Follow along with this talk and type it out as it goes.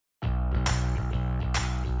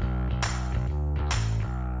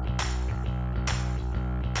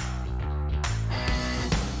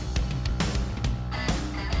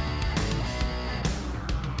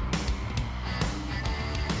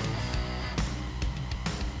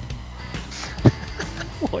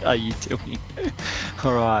What are you doing?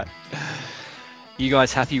 All right. You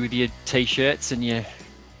guys happy with your t-shirts and your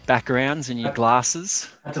backgrounds and your glasses?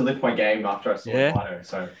 I had to lift my game after I saw Yeah. Eduardo,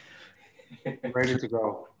 so Ready to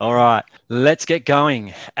go. All right. Let's get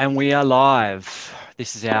going. And we are live.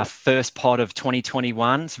 This is our first pod of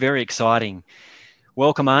 2021. It's very exciting.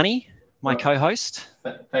 Welcome, Arnie, my co-host.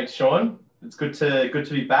 Thanks, Sean. It's good to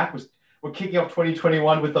be back. We're kicking off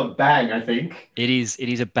 2021 with a bang, I think. It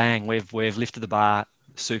is a bang. We've lifted the bar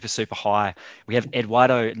super high. We have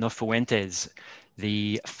Eduardo Nofuentes,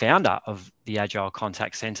 the founder of the Agile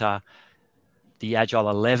Contact Center, the Agile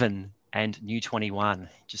 11 and New 21.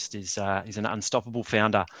 Just is an unstoppable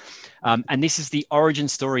founder. And this is the origin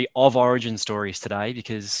story of origin stories today,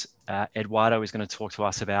 because Eduardo is going to talk to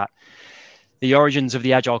us about the origins of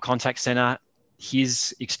the Agile Contact Center,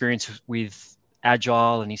 his experience with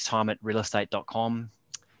Agile and his time at realestate.com,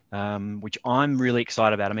 which I'm really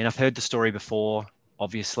excited about. I mean, I've heard the story before,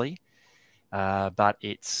 obviously, but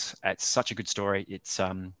it's such a good story. It's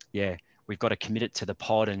we've got to commit it to the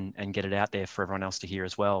pod and get it out there for everyone else to hear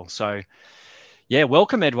as well. So yeah,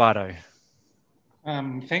 welcome, Eduardo.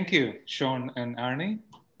 Thank you, Sean and Arnie.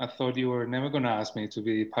 I thought you were never going to ask me to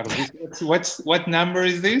be part of this. What number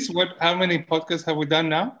is this? How many podcasts have we done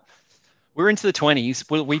now? We're into the 20s.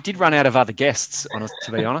 Well, we did run out of other guests,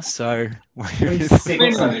 to be honest. So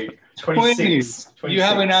 26. You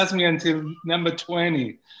haven't asked me until number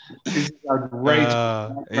 20. This is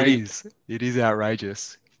outrageous. It is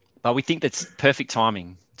outrageous. But we think that's perfect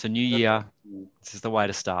timing. It's a new year. This is the way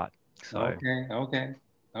to start. So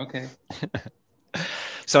Okay.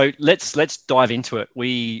 So let's dive into it.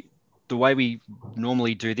 The way we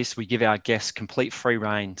normally do this, we give our guests complete free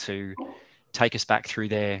rein to take us back through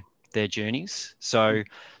their journeys. So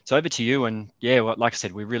it's over to you. And yeah, like I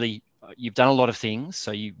said, you've done a lot of things.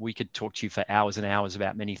 So we could talk to you for hours and hours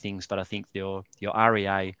about many things, but I think your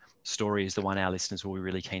REA story is the one our listeners will be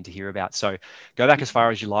really keen to hear about. So go back as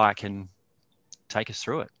far as you like and take us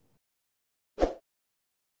through it.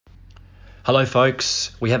 Hello,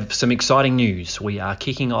 folks. We have some exciting news. We are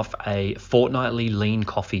kicking off a fortnightly lean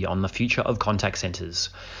coffee on the future of contact centers.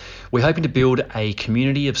 We're hoping to build a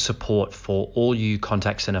community of support for all you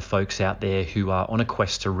contact center folks out there who are on a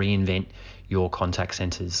quest to reinvent your contact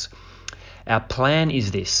centers. Our plan is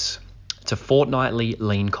this. It's a fortnightly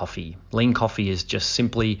lean coffee. Lean coffee is just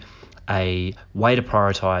simply a way to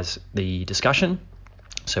prioritize the discussion.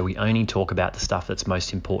 So we only talk about the stuff that's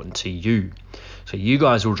most important to you. So you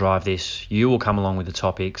guys will drive this. You will come along with the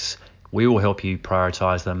topics. We will help you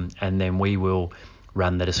prioritize them, and then we will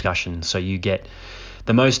run the discussion. So you get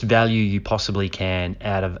the most value you possibly can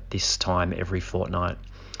out of this time every fortnight.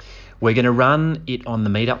 We're going to run it on the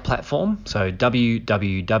Meetup platform. So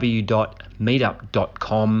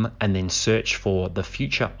www.meetup.com, and then search for the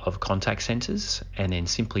future of contact centers, and then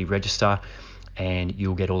simply register, and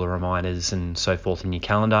you'll get all the reminders and so forth in your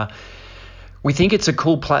calendar. We think it's a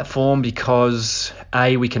cool platform because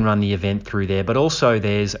we can run the event through there, but also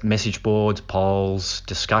there's message boards, polls,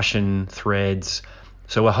 discussion threads.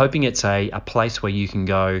 So we're hoping it's a place where you can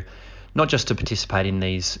go, not just to participate in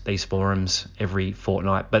these forums every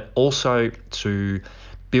fortnight, but also to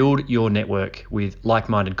build your network with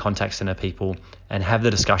like-minded contact center people and have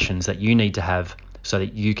the discussions that you need to have so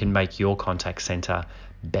that you can make your contact center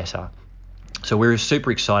better. So we're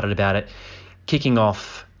super excited about it. Kicking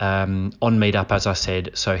off on Meetup, as I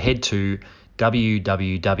said. So head to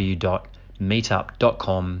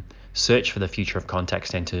www.meetup.com, search for the future of contact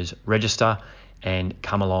centers, register, and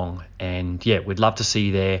come along. And yeah, we'd love to see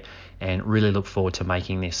you there, and really look forward to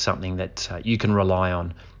making this something that you can rely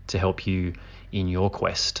on to help you in your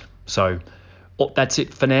quest. So that's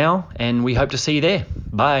it for now, and we hope to see you there.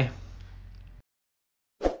 Bye.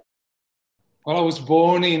 Well, I was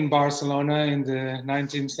born in Barcelona in the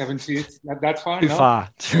 1970s. Not that far,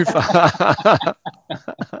 Too far.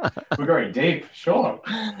 We're going deep, sure.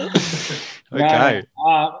 Okay.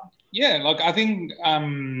 I think,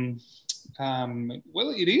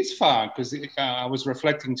 it is far, because I was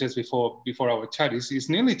reflecting just before our chat. It's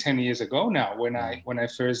nearly 10 years ago now when I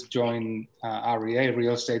first joined REA,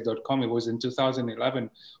 realestate.com. It was in 2011,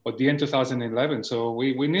 or the end 2011. So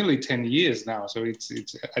we're nearly 10 years now. So it's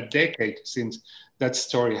a decade since that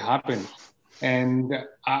story happened. And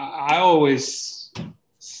I always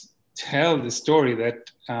tell the story that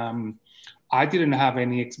I didn't have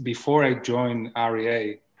any, before I joined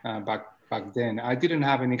REA back then, I didn't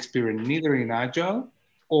have any experience neither in Agile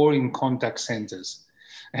or in contact centers.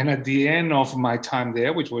 And at the end of my time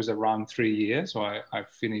there, which was around 3 years, so I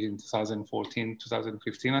finished in 2014,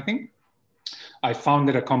 2015, I think, I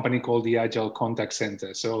founded a company called the Agile Contact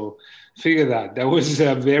Center. So figure that was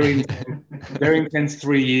a very very intense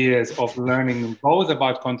 3 years of learning both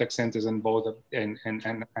about contact centers and both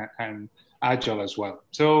and agile as well.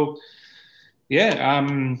 So yeah,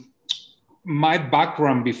 my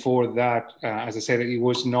background before that, as I said, it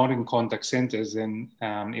was not in contact centers, and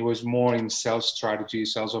it was more in sales strategy,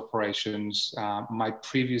 sales operations. My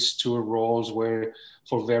previous two roles were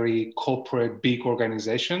for very corporate, big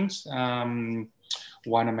organizations.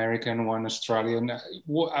 One American, one Australian.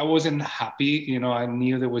 I wasn't happy. You know, I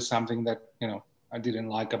knew there was something that, you know, I didn't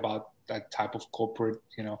like about that type of corporate,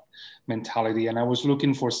 you know, mentality. And I was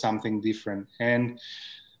looking for something different. And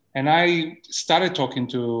I started talking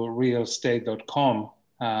to realestate.com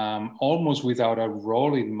almost without a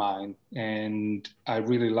role in mind. And I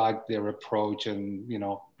really liked their approach and, you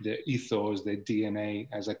know, their ethos, their DNA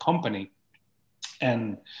as a company.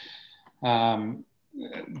 And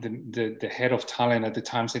the head of talent at the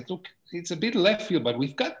time said, look, it's a bit left field, but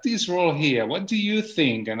we've got this role here. What do you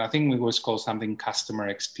think? And I think it was called something customer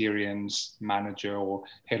experience manager or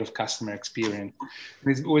head of customer experience.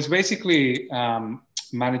 It was basically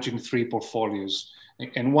managing 3 portfolios.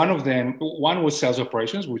 And one was sales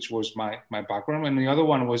operations, which was my background. And the other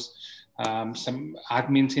one was some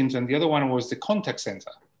admin teams. And the other one was the contact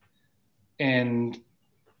center. And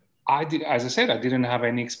as I said, I didn't have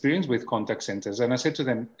any experience with contact centers. And I said to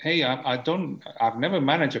them, hey, I've never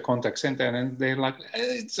managed a contact center. And they're like,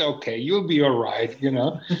 it's okay, you'll be all right, you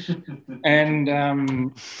know? And yeah,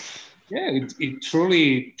 it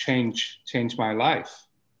truly changed my life.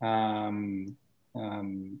 You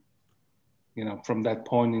know, from that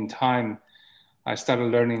point in time, I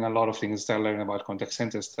started learning a lot of things, started learning about contact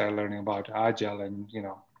centers, started learning about Agile, and, you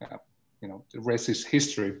know, the rest is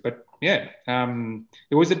history. But yeah,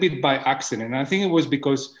 it was a bit by accident. And I think it was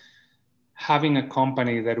because having a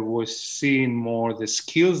company that was seeing more the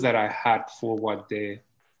skills that I had for what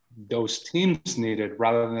those teams needed,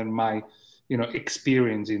 rather than my, you know,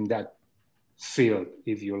 experience in that field,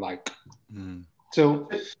 if you like. So,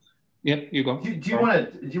 yeah, you go. Do you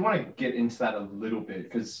want to get into that a little bit?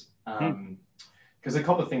 Because a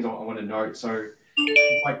couple of things I want to note. So,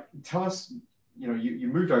 like, tell us. You know, you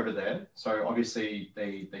moved over there, so obviously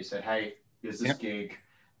they said, hey, here's this gig.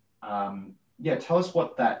 Yeah, tell us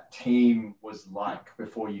what that team was like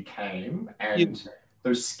before you came, and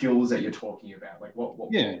those skills that you're talking about. Like, what was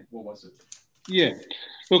it? Yeah,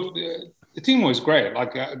 look, the team was great.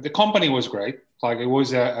 Like, the company was great. Like, it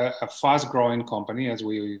was a fast-growing company, as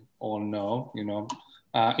we all know, you know,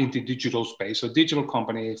 in the digital space. So digital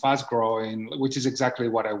company, fast-growing, which is exactly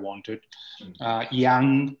what I wanted.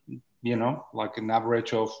 Young, you know, like an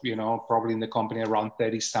average of, you know, probably in the company around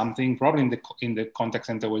 30 something, probably in the contact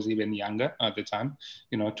center was even younger at the time,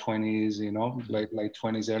 you know, 20s, you know, late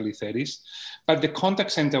 20s, early 30s. But the contact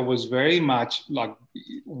center was very much like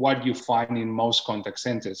what you find in most contact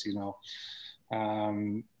centers, you know,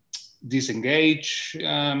 disengage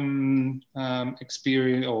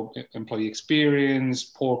experience or employee experience,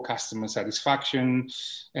 poor customer satisfaction,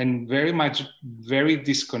 and very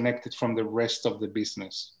disconnected from the rest of the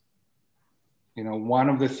business. You know, one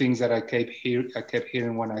of the things that I kept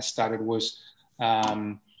hearing when I started was,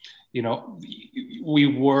 you know, we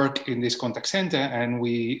work in this contact center and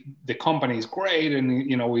the company is great and,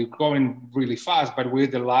 you know, we're going really fast, but we're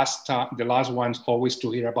the last ones always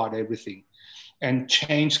to hear about everything. And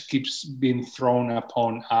change keeps being thrown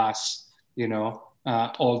upon us, you know,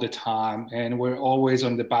 all the time. And we're always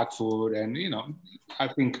on the back foot. And, you know, I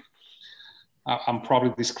think I'm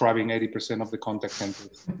probably describing 80% of the contact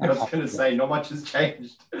centers. I was going to say, not much has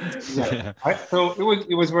changed. Yeah. So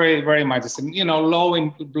it was very, very much the same. You know, lower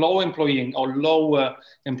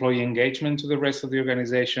employee engagement to the rest of the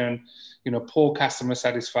organization, you know, poor customer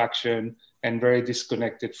satisfaction, and very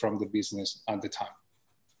disconnected from the business at the time.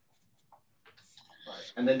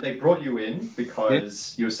 Right. And then they brought you in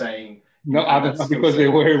because you were saying... No, because they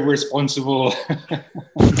were responsible.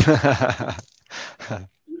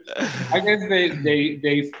 I guess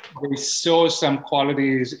they saw some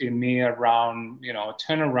qualities in me around, you know,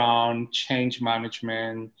 turnaround, change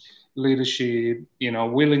management, leadership, you know,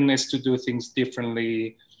 willingness to do things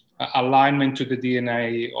differently, alignment to the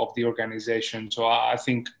DNA of the organization. So I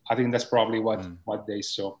think that's probably what they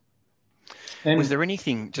saw. And was there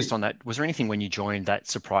anything just on that? Was there anything when you joined that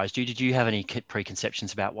surprised you? Did you have any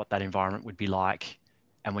preconceptions about what that environment would be like,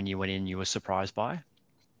 and when you went in, you were surprised by?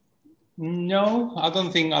 No, I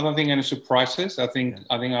don't think any surprises. I think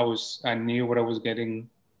I knew what I was getting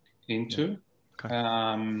into.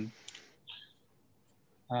 Yeah.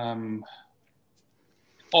 Okay.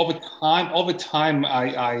 Over time,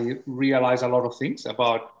 I realized a lot of things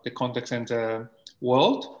about the contact center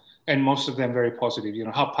world, and most of them very positive. You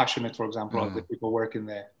know, how passionate, for example, are the people working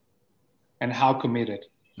there. and how committed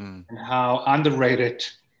Mm. and how underrated,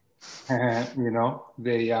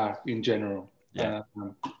 they are in general. Yeah.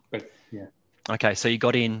 But yeah. Okay, so you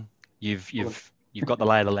got in. You've got the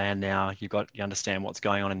lay of the land now. You understand what's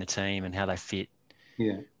going on in the team and how they fit.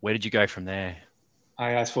 Yeah. Where did you go from there?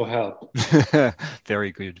 I asked for help.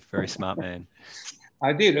 Very good. Very smart man.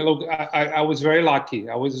 I did. Look, I was very lucky.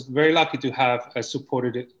 I was very lucky to have a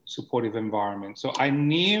supportive environment. So I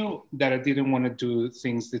knew that I didn't want to do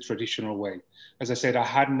things the traditional way. As I said, I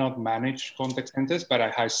had not managed contact centers, but I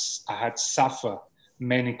had suffered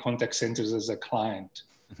many contact centers as a client.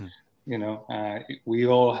 Mm-hmm. We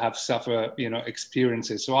all have suffered,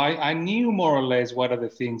 experiences. So I knew more or less what are the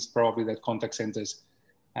things probably that contact centers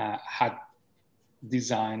had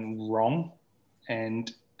designed wrong,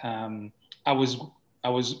 and I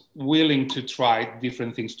was willing to try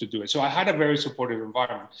different things to do it. So I had a very supportive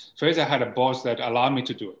environment. First, I had a boss that allowed me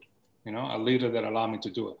to do it, a leader that allowed me to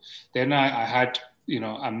do it. Then I had,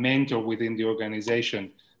 a mentor within the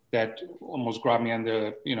organization that almost grabbed me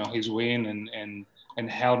under, his wing and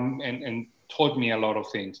helped and taught me a lot of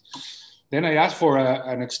things. Then I asked for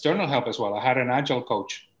an external help as well. I had an agile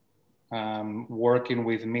coach working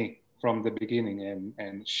with me from the beginning,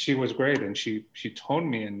 and she was great, and she taught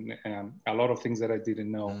me and a lot of things that I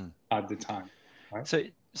didn't know at the time. Right? So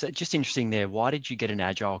just interesting there. Why did you get an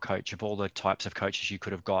agile coach of all the types of coaches you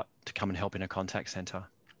could have got to come and help in a contact center?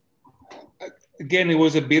 Again, it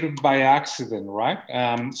was a bit by accident, right?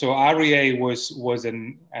 So REA was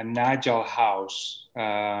an agile house,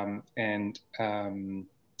 and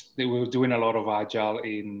they were doing a lot of agile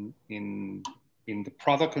in the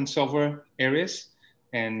product and software areas,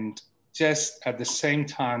 and just at the same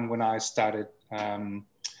time when I started,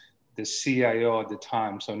 the CIO at the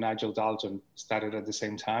time, so Nigel Dalton, started at the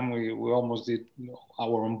same time. We almost did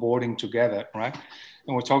our onboarding together, right?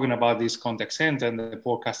 And we're talking about this contact center and the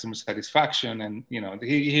poor customer satisfaction. And,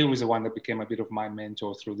 he was the one that became a bit of my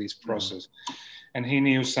mentor through this process. And he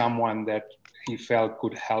knew someone that he felt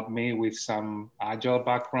could help me with some agile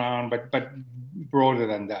background, but broader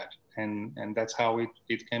than that. And that's how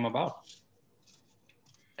it came about.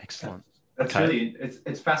 Excellent. That's really,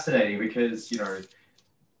 it's fascinating because,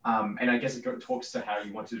 and I guess it talks to how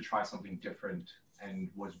you wanted to try something different and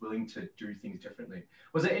was willing to do things differently.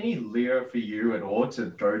 Was there any lure for you at all to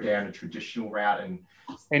go down a traditional route? And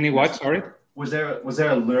any what? Sorry? Was there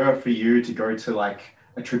a lure for you to go to like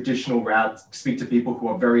a traditional route, speak to people who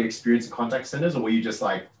are very experienced in contact centers, or were you just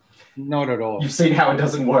like, not at all? You've seen how it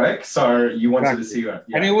doesn't work, so you wanted to see it.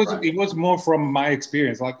 Yeah, and it was more from my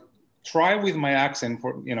experience. Like, try with my accent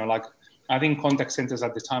for like. I think contact centers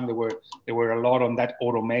at the time, they were a lot on that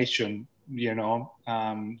automation,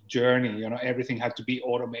 journey. Everything had to be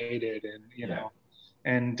automated,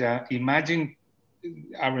 and imagine.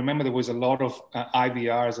 I remember there was a lot of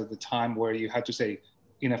IVRs at the time where you had to say,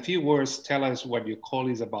 in a few words, tell us what your call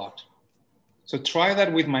is about. So try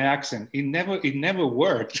that with my accent. It never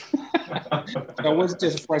worked. I was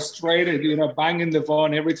just frustrated, banging the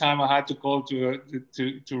phone every time I had to call to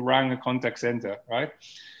run a contact center, right?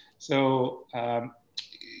 So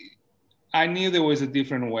I knew there was a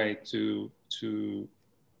different way to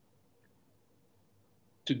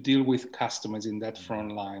deal with customers in that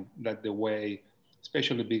front line, that the way,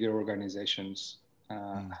 especially bigger organizations,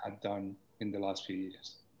 had done in the last few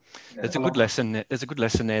years. There's a good lesson. There's a good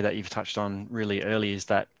lesson there that you've touched on really early. Is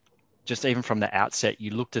that just even from the outset,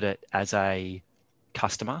 you looked at it as a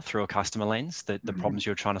customer through a customer lens, the problems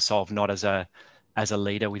you're trying to solve, not as a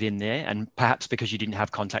leader within there. And perhaps because you didn't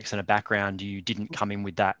have contact center background, you didn't come in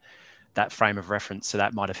with that frame of reference. So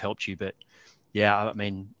that might have helped you. But yeah, I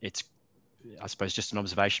mean, it's, I suppose, just an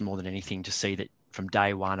observation more than anything to see that from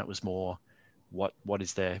day one, it was more what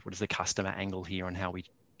is the customer angle here and how we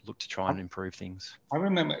look to try and improve things. I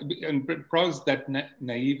remember, and probably that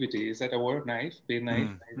naivety, is that a word, naive? Being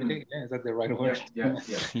naive? Naivety? Yeah, is that the right word? Yeah.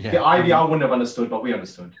 The IVR wouldn't have understood, but we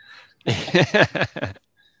understood.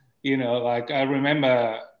 Like I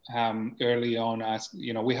remember early on,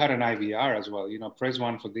 we had an IVR as well, press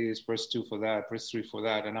 1 for this, press 2 for that, press 3 for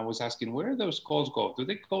that. And I was asking, where do those calls go? Do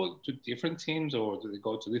they go to different teams or do they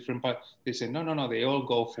go to different parts? They said, no, they all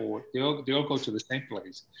go they all go to the same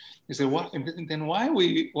place. They said, what? And then why are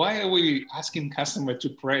we asking customer to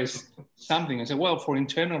press something? I said, well, for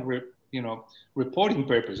internal, reporting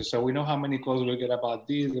purposes. So we know how many calls we get about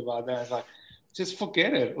this, about that. It's like, just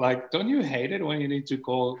forget it. Like, don't you hate it when you need to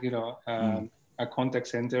call, a contact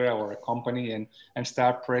center or a company and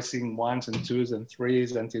start pressing 1s and 2s and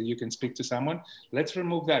 3s until you can speak to someone? Let's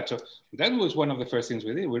remove that. So that was one of the first things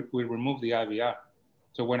we did. We removed the IVR.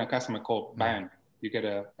 So when a customer called, bang, you get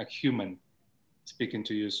a human speaking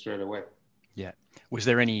to you straight away. Yeah. Was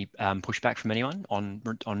there any pushback from anyone on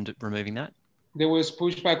removing that? There was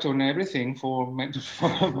pushback on everything for many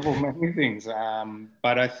things,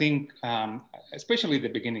 but I think, especially at the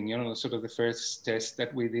beginning, sort of the first test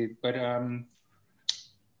that we did. But I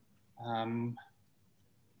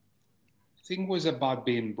think it was about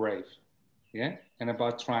being brave, yeah, and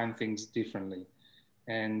about trying things differently,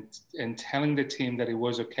 and telling the team that it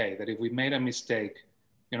was okay, that if we made a mistake,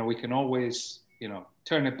 we can always,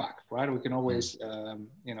 turn it back, right? We can always,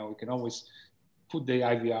 we can always put the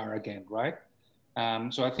IVR again, right?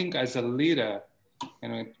 So I think as a leader,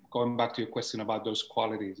 going back to your question about those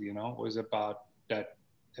qualities, was about that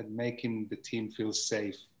making the team feel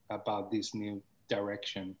safe about this new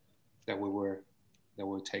direction that we were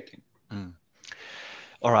taking. Mm.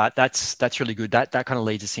 All right, that's really good. That kind of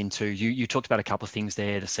leads us into you talked about a couple of things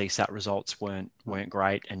there. The CSAT results weren't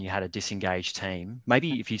great, and you had a disengaged team.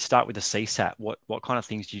 Maybe if you start with the CSAT, what kind of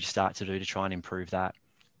things did you start to do to try and improve that?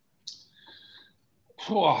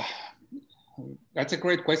 Oh, that's a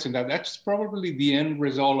great question. That's probably the end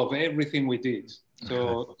result of everything we did.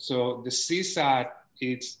 So the CSAT,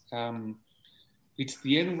 it's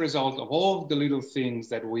the end result of all the little things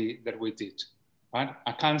that we did. Right?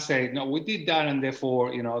 I can't say no. We did that, and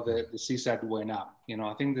therefore, the CSAT went up.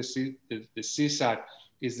 I think the CSAT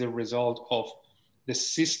is the result of the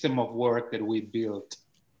system of work that we built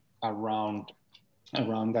around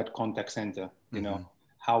that contact center.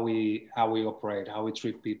 How we operate, how we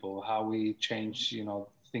treat people, how we change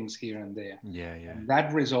things here and there. Yeah. And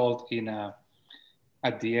that result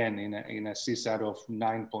at the end in a CSAT of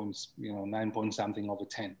 9 points, 9 point something over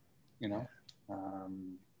 10.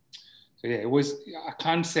 So yeah, it was. I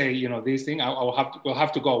can't say these things. We'll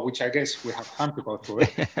have to go, which I guess we have time to go through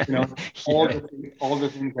it. All the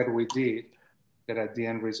things that we did that at the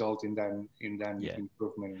end result in that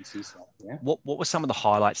improvement in CSAT. Yeah. What were some of the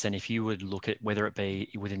highlights then, if you would look at whether it be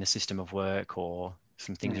within the system of work or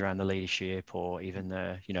some things around the leadership or even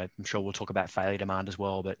the I'm sure we'll talk about failure demand as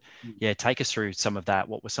well. But yeah, take us through some of that.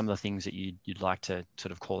 What were some of the things that you'd like to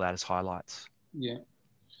sort of call out as highlights? Yeah.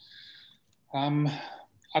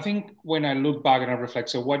 I think when I look back and I reflect,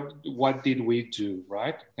 so what did we do,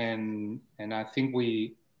 right? And I think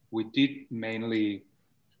we did mainly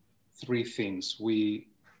 3 things. We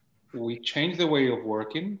changed the way of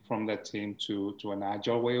working from that team to an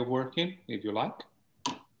agile way of working, if you like.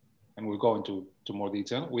 And we'll go into more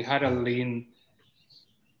detail. We had a lean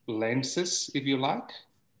lenses, if you like,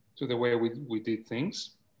 to the way we did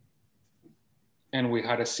things. And we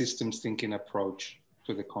had a systems thinking approach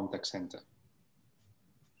to the contact center.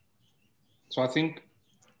 So I think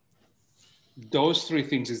those 3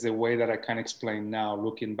 things is the way that I can explain now,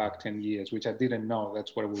 looking back 10 years, which I didn't know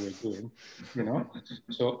that's what we were doing,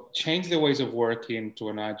 So change the ways of working to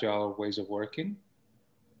an agile ways of working,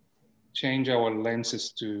 change our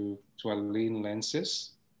lenses to a lean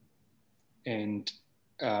lenses, and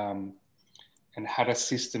had a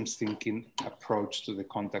systems thinking approach to the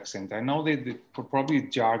contact center. I know the probably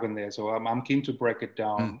jargon there, so I'm keen to break it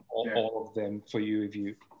down, all of them for you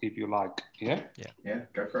if you like. Yeah,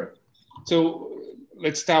 go for it. So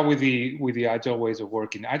let's start with the agile ways of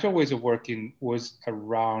working. Agile ways of working was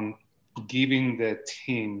around giving the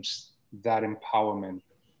teams that empowerment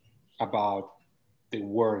about the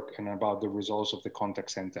work and about the results of the contact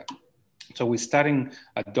center. So we started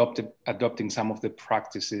adopting some of the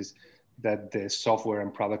practices that the software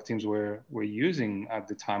and product teams were using at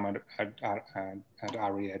the time at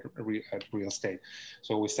RE, at Real Estate.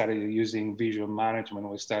 So we started using visual management.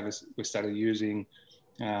 We started using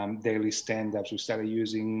daily stand-ups. We started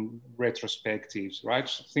using retrospectives, right?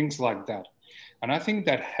 So things like that. And I think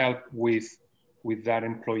that helped with that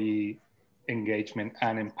employee engagement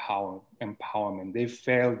and empowerment. They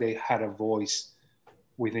felt they had a voice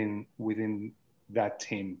within that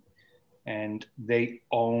team, and they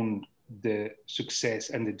owned the success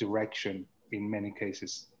and the direction in many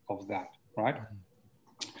cases of that, right?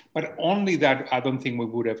 But only that, I don't think we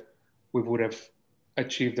would have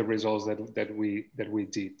achieved the results that we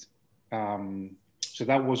did. So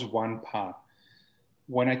that was one part.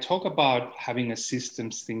 When I talk about having a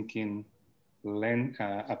systems thinking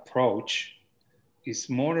approach, it's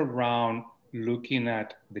more around looking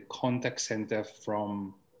at the contact center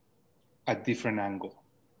from a different angle.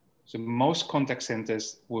 So most contact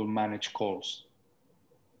centers will manage calls.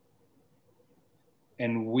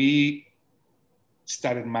 And we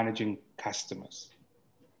started managing customers.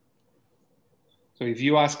 So if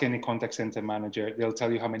you ask any contact center manager, they'll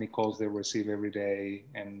tell you how many calls they receive every day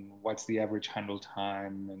and what's the average handle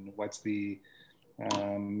time and what's the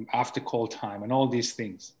after call time and all these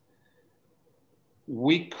things.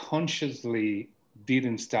 We consciously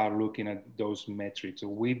didn't start looking at those metrics.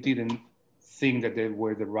 We didn't think that they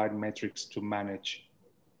were the right metrics to manage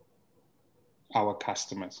our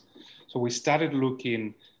customers. So we started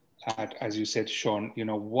looking at, as you said, Sean,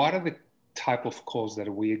 what are the type of calls that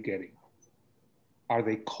we're getting? Are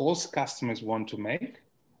they calls customers want to make,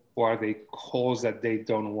 or are they calls that they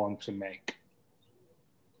don't want to make?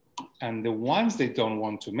 And the ones they don't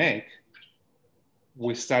want to make,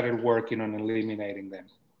 we started working on eliminating them.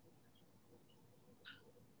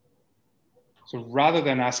 So rather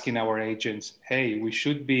than asking our agents, hey, you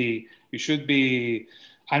should be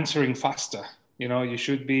answering faster, you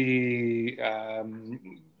should be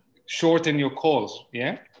shorten your calls,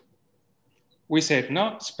 yeah? We said,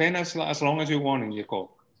 no, spend as long as you want in your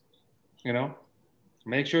call,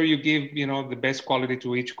 Make sure you give, the best quality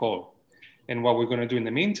to each call. And what we're going to do in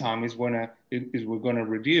the meantime is we're going to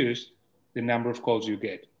reduce the number of calls you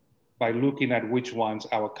get by looking at which ones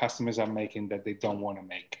our customers are making that they don't want to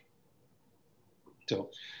make. So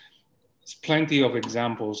there's plenty of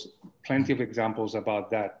examples about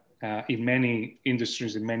that in many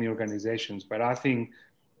industries, in many organizations. But I think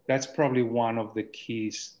that's probably one of the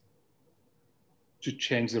keys to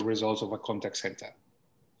change the results of a contact center.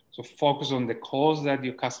 So focus on the calls that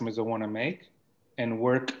your customers don't want to make and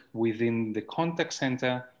work within the contact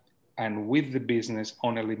center and with the business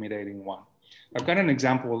on eliminating one. I've got an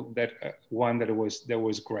example that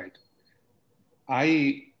was great.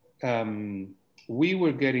 We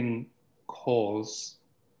were getting calls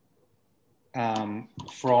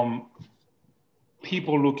from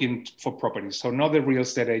people looking for properties. So not the real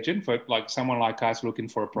estate agent, but like someone like us looking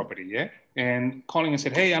for a property, yeah? And calling and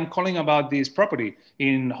said, hey, I'm calling about this property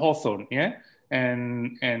in Hawthorne, yeah?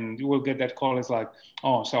 And you will get that call. It's like,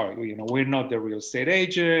 oh, sorry, we're not the real estate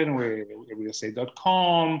agent, we're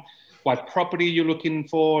realestate.com. What property you looking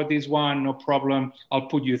for? This one, no problem. I'll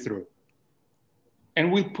put you through. And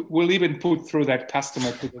we'll even put through that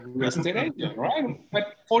customer to the real estate agent, right?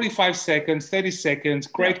 But 45 seconds, 30 seconds,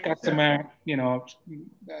 great customer,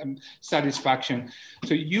 satisfaction.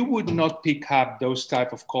 So you would not pick up those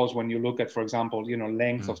type of calls when you look at, for example,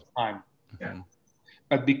 length of time. Yeah.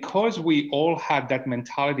 But because we all had that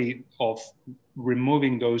mentality of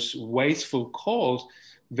removing those wasteful calls,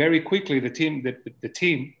 very quickly the team,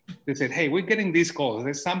 they said, hey, we're getting these calls.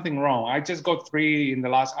 There's something wrong. I just got 3 in the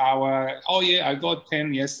last hour. Oh yeah, I got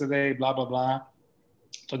 10 yesterday, blah, blah, blah.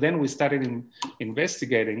 So then we started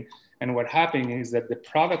investigating. And what happened is that the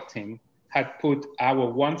product team had put our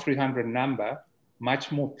 1-300 number much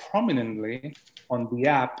more prominently on the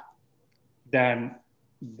app than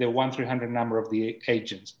the 1-300 number of the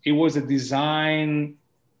agents. It was a design,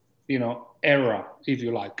 error, if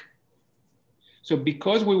you like. So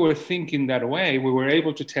because we were thinking that way, we were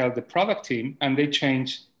able to tell the product team and they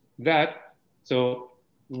changed that. So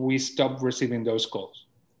we stopped receiving those calls.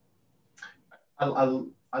 I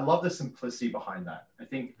love the simplicity behind that. I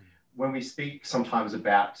think when we speak sometimes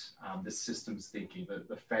about the systems thinking,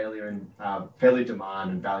 the failure and failure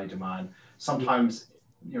demand and value demand, sometimes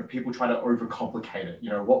people try to overcomplicate it.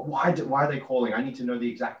 Why are they calling? I need to know the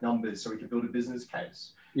exact numbers so we can build a business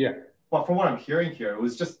case. Yeah. But from what I'm hearing here, it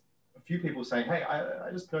was just a few people saying, hey, I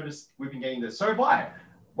just noticed we've been getting this. So have I.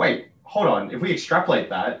 Wait, hold on. If we extrapolate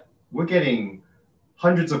that, we're getting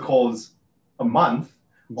hundreds of calls a month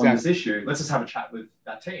on this issue. Let's just have a chat with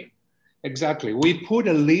that team. Exactly. We put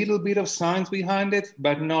a little bit of science behind it,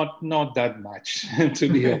 but not that much, to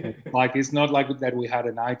be honest. Like, it's not like that we had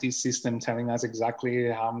an IT system telling us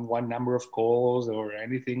exactly what number of calls or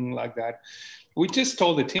anything like that. We just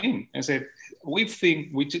told the team and said, we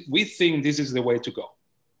think this is the way to go.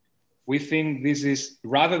 We think this is,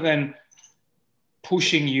 rather than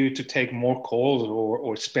pushing you to take more calls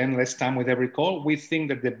or spend less time with every call, we think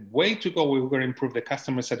that the way to go, we're going to improve the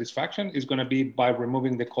customer satisfaction, is going to be by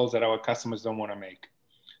removing the calls that our customers don't want to make.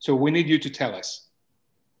 So we need you to tell us.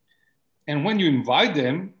 And when you invite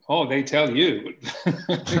them, they tell you,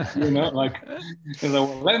 well,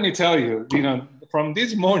 let me tell you, from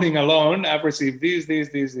this morning alone, I've received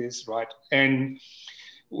this, right? And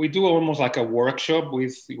we do almost like a workshop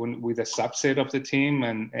with a subset of the team,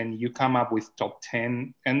 and you come up with top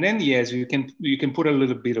 10. And then, yes, you can put a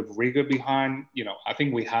little bit of rigor behind. I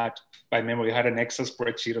think we had, by memory, we had an Excel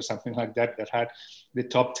spreadsheet or something like that had the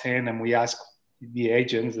top 10, and we asked the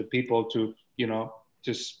agents, the people, to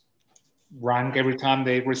just rank every time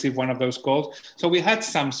they receive one of those calls. So we had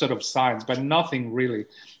some sort of science, but nothing really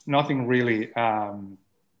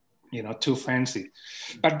too fancy.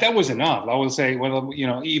 But that was enough. I will say, well,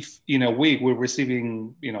 if in a week we're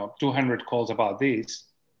receiving 200 calls about this,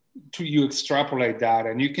 you extrapolate that,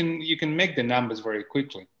 and you can make the numbers very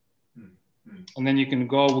quickly. And then you can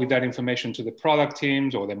go with that information to the product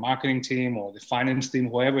teams or the marketing team or the finance team,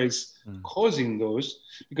 whoever is causing those.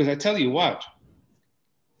 Because I tell you what,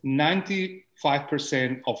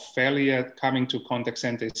 95% of failure coming to contact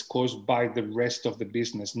center is caused by the rest of the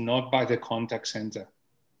business, not by the contact center.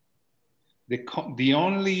 The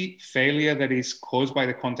only failure that is caused by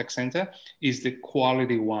the contact center is the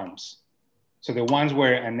quality ones. So the ones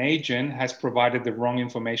where an agent has provided the wrong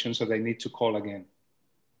information, so they need to call again.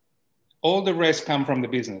 All the rest come from the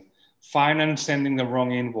business. Finance sending the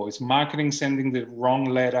wrong invoice, marketing sending the wrong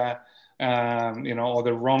letter, or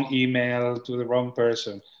the wrong email to the wrong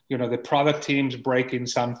person. The product teams breaking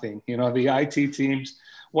something. The IT teams,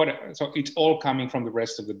 whatever. So it's all coming from the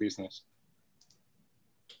rest of the business.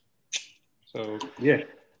 So yeah,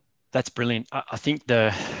 that's brilliant. I think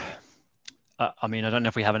I don't know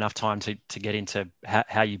if we have enough time to get into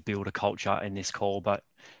how you build a culture in this call, but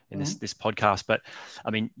in this podcast. But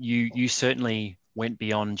I mean, you certainly went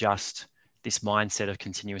beyond just this mindset of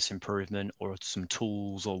continuous improvement or some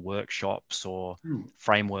tools or workshops or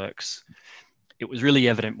frameworks. It was really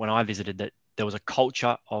evident when I visited that there was a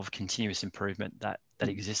culture of continuous improvement that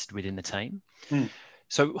existed within the team.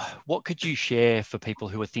 So what could you share for people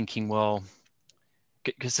who are thinking, well,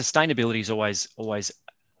 because sustainability is always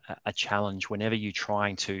a challenge whenever you're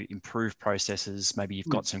trying to improve processes. Maybe you've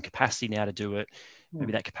got some capacity now to do it.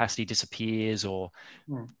 Maybe that capacity disappears or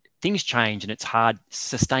things change and it's hard.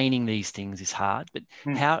 Sustaining these things is hard. But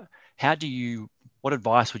what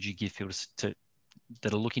advice would you give people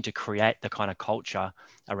that are looking to create the kind of culture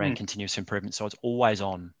around continuous improvement so it's always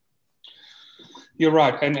on? You're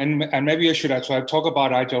right. And maybe I should actually talk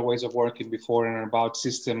about agile ways of working before and about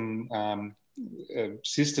systems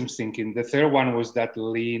thinking. The third one was that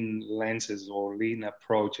lean lenses or lean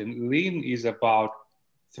approach. And lean is about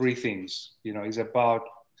three things. It's about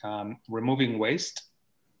removing waste,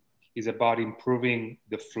 is about improving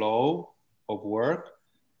the flow of work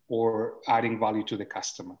or adding value to the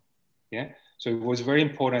customer. Yeah. So it was very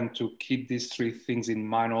important to keep these three things in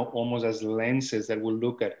mind, almost as lenses that we'll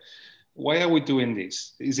look at. Why are we doing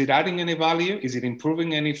this? Is it adding any value? Is it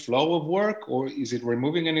improving any flow of work? Or is it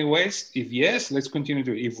removing any waste? If yes, let's continue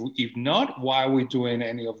to do it. If not, why are we doing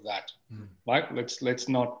any of that? Right? Let's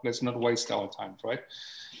not waste our time, right?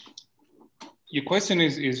 Your question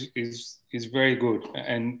is very good.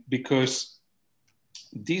 And because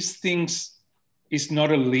these things is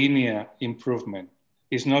not a linear improvement.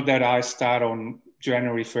 It's not that I start on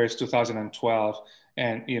January 1st, 2012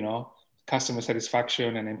 and, customer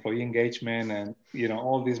satisfaction and employee engagement and,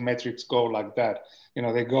 all these metrics go like that.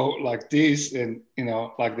 They go like this and,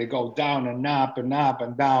 like they go down and up and up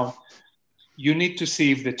and down. You need to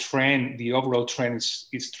see if the overall trend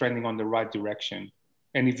is trending on the right direction.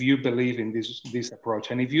 And if you believe in this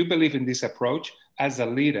approach, and if you believe in this approach as a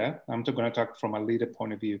leader, I'm going to talk from a leader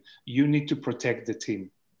point of view, you need to protect the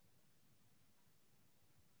team.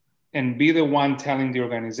 And be the one telling the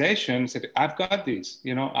organization, that I've got this,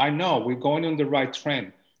 I know we're going on the right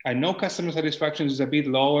trend. I know customer satisfaction is a bit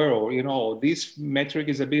lower or this metric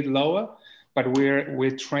is a bit lower, but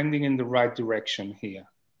we're trending in the right direction here.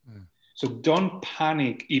 So don't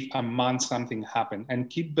panic if a month something happened and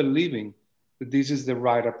keep believing that this is the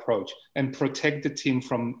right approach and protect the team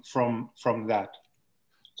from that.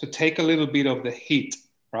 So take a little bit of the heat,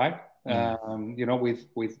 right?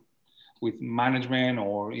 With management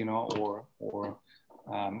or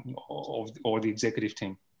the executive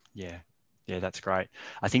team. Yeah, that's great.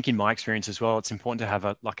 I think in my experience as well, it's important to have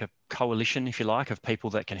a coalition, if you like, of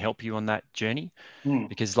people that can help you on that journey.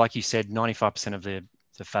 Because like you said, 95% of the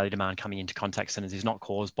failure demand coming into contact centers is not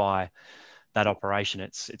caused by that operation.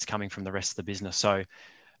 It's coming from the rest of the business. So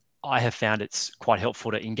I have found it's quite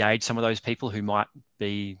helpful to engage some of those people who might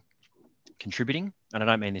be contributing, and I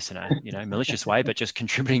don't mean this in a malicious way, but just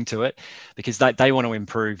contributing to it because they want to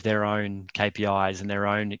improve their own KPIs and their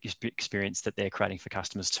own experience that they're creating for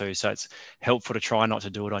customers too. So it's helpful to try not to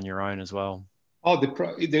do it on your own as well.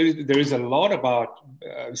 There is a lot about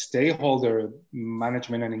stakeholder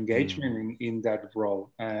management and engagement in that role.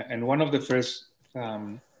 And one of the first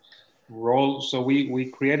roles, so we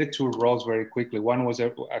created two roles very quickly. One was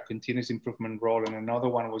a continuous improvement role, and another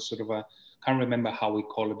one was sort of can't remember how we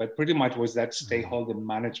call it, but pretty much was that stakeholder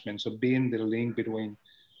management. So being the link between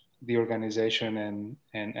the organization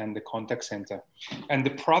and the contact center. And the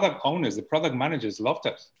product owners, the product managers loved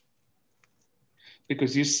us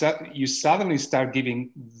because you suddenly start giving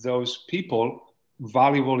those people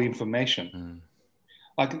valuable information.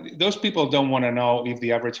 Like those people don't want to know if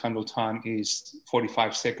the average handle time is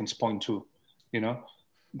 45 seconds, 0.2,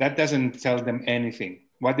 that doesn't tell them anything.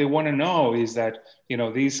 What they want to know is that,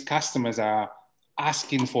 these customers are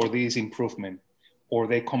asking for this improvement, or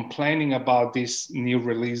they're complaining about this new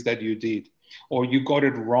release that you did, or you got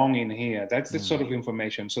it wrong in here. That's the sort of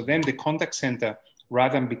information. So then the contact center,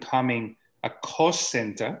 rather than becoming a cost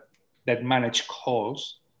center that manage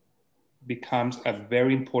calls, becomes a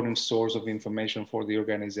very important source of information for the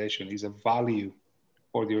organization, is a value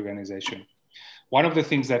for the organization. One of the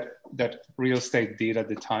things that real estate did at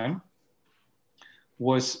the time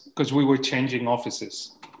was, because we were changing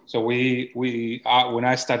offices. So when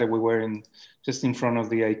I started, we were just in front of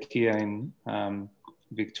the IKEA in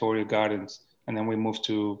Victoria Gardens, and then we moved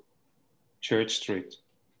to Church Street.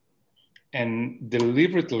 And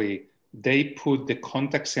deliberately, they put the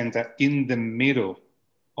contact center in the middle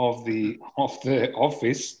of the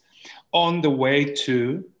office on the way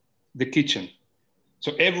to the kitchen.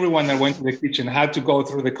 So everyone that went to the kitchen had to go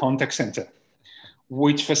through the contact center,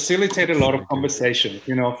 which facilitated a lot of conversation,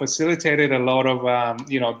 facilitated a lot of,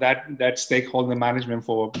 that stakeholder management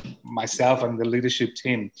for myself and the leadership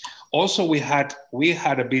team. Also, we had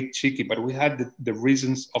a bit cheeky, but we had the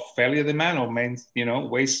reasons of failure demand or main,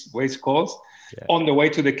 waste calls on the way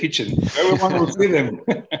to the kitchen. Everyone would see them.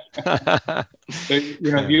 So,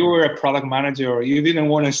 if you were a product manager or you didn't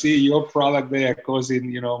want to see your product there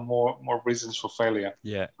causing, more reasons for failure.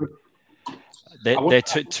 Yeah. They're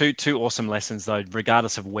two awesome lessons, though.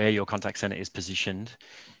 Regardless of where your contact center is positioned,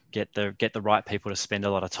 get the right people to spend a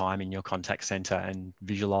lot of time in your contact center and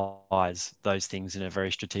visualize those things in a very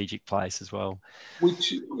strategic place as well.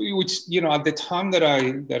 Which at the time that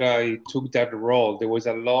I took that role, there was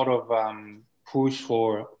a lot of push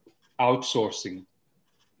for outsourcing,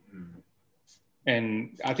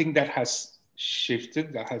 and I think that has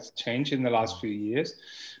shifted, that has changed in the last few years.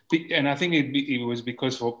 And I think it was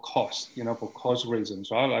because for cost, for cost reasons,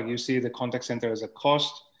 right? Like you see the contact center as a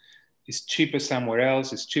cost, it's cheaper somewhere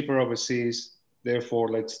else, it's cheaper overseas, therefore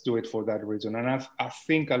let's do it for that reason. And I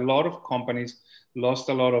think a lot of companies lost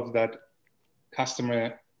a lot of that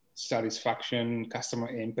customer satisfaction, customer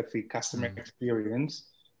empathy, customer experience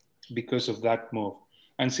because of that move.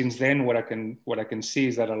 And since then, what I can see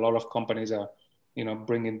is that a lot of companies are,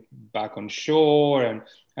 bringing back on shore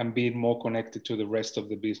and being more connected to the rest of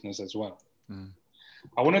the business as well.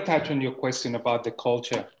 I want to touch on your question about the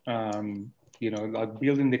culture, like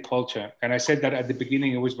building the culture. And I said that at the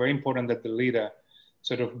beginning, it was very important that the leader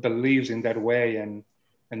sort of believes in that way and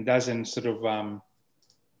doesn't sort of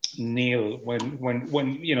kneel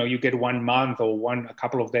when you get 1 month or a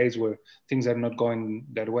couple of days where things are not going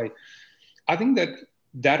that way. I think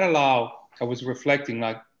that I was reflecting,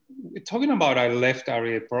 like, talking about I left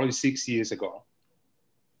REA probably 6 years ago.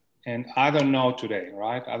 And I don't know today,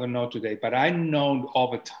 right? I don't know today, but I know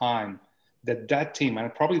over time that team,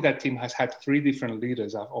 and probably that team has had 3 different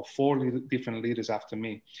leaders or 4 different leaders after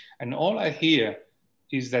me. And all I hear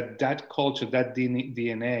is that culture, that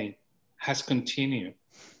DNA has continued.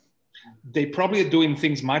 They probably are doing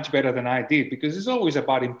things much better than I did, because it's always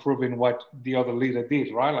about improving what the other leader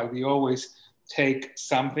did, right? Like they always take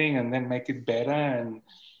something and then make it better. And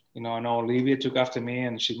I know Olivia took after me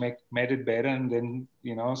and she made it better. And then,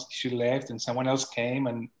 she left and someone else came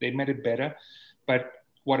and they made it better. But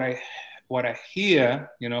what I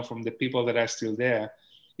hear, from the people that are still there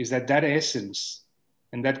is that essence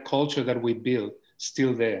and that culture that we built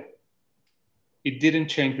still there. It didn't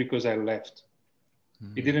change because I left.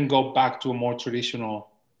 It didn't go back to a more traditional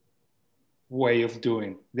way of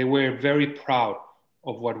doing. They were very proud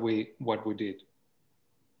of what we did.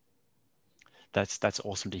 That's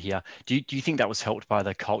awesome to hear. Do you think that was helped by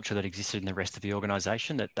the culture that existed in the rest of the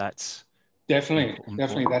organization? That's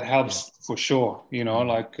definitely that helps for sure.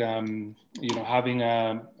 Having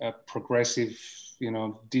a progressive,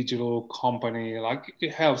 digital company, like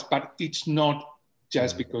it helps, but it's not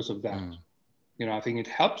just because of that. I think it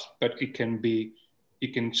helps, but it can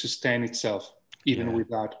sustain itself even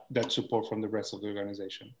without that support from the rest of the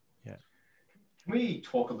organization. Yeah. Can we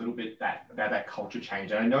talk a little bit about that culture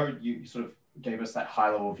change? And I know you sort of gave us that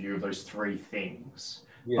high-level view of those 3 things,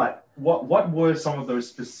 but what were some of those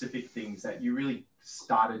specific things that you really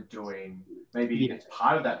started doing, maybe as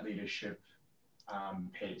part of that leadership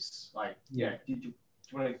piece? Like, do you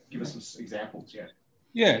want to give us some examples?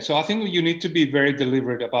 So I think you need to be very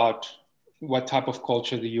deliberate about what type of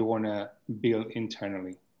culture do you want to build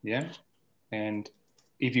internally, and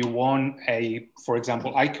if you want for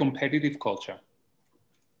example, a competitive culture,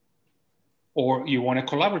 or you want a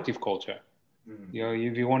collaborative culture,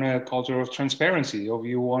 if you want a culture of transparency, or if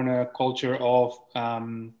you want a culture of, as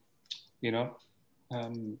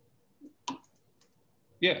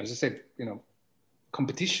I said,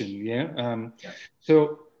 competition,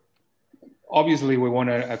 So obviously we want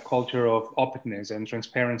a culture of openness and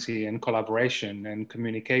transparency and collaboration and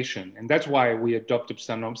communication. And that's why we adopted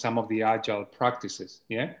some of the agile practices.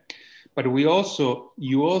 Yeah. But you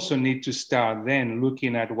also need to start then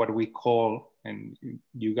looking at what we call, and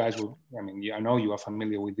you guys will, I mean, I know you are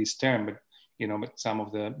familiar with this term, but but some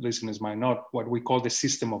of the listeners might not, what we call the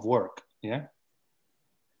system of work. Yeah.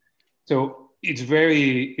 So it's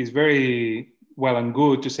very well and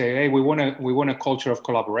good to say, hey, we want a culture of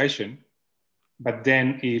collaboration, but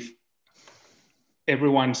then if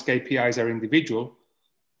everyone's KPIs are individual,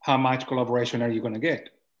 how much collaboration are you going to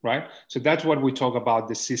get, right? So that's what we talk about,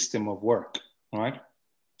 the system of work, right?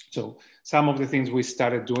 So some of the things we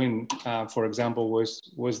started doing, for example,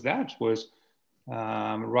 was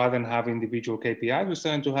rather than have individual KPIs, we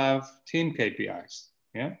started to have team KPIs.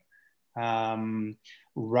 Yeah.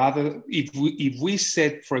 Rather, if we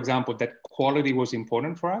said, for example, that quality was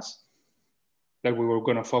important for us, that we were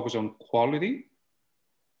going to focus on quality,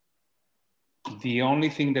 the only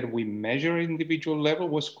thing that we measure at individual level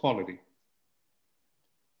was quality.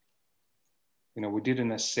 We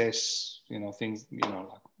didn't assess, things,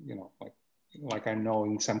 like I know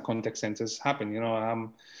in some contact centers happen, a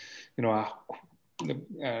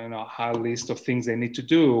high list of things they need to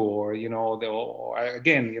do, or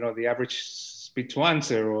again, the average speed to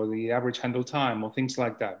answer, or the average handle time, or things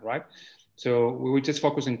like that, right? So we would just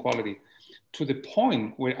focus on quality, to the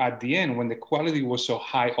point where at the end, when the quality was so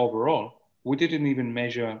high overall, we didn't even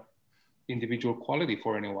measure individual quality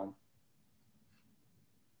for anyone.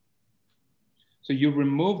 So you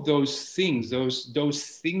remove those things,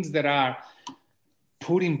 those things that are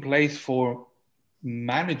put in place for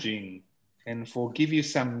managing and for give you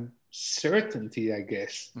some certainty, I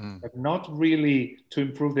guess, but not really to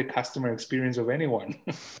improve the customer experience of anyone.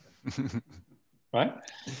 Right?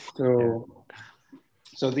 So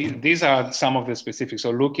these are some of the specifics. So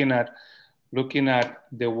looking at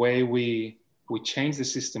the way we change the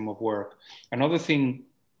system of work. Another thing,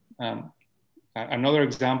 another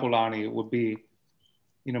example, Arnie, would be,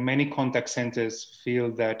 many contact centers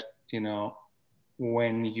feel that,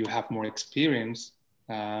 when you have more experience,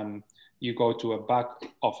 you go to a back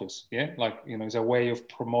office, yeah? Like, it's a way of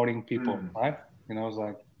promoting people, right? It's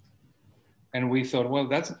like, and we thought, well,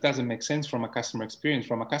 that doesn't make sense from a customer experience.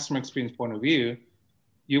 From a customer experience point of view,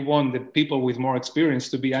 you want the people with more experience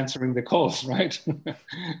to be answering the calls, right?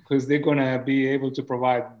 Because they're going to be able to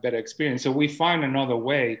provide better experience. So we find another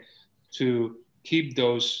way to keep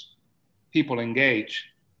those people engaged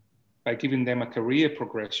by giving them a career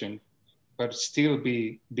progression, but still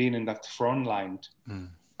being in that front line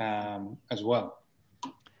as well.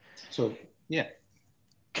 So, yeah.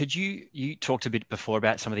 Could you talked a bit before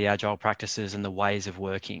about some of the agile practices and the ways of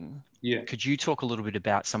working. Yeah. Could you talk a little bit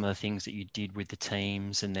about some of the things that you did with the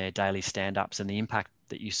teams and their daily stand-ups and the impact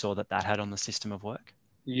that you saw that had on the system of work?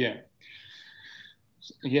 Yeah.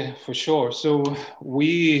 Yeah, for sure. So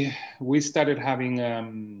we started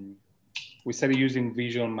having we started using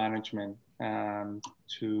visual management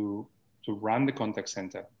to run the contact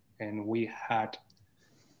center, and we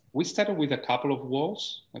started with a couple of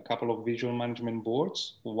walls, a couple of visual management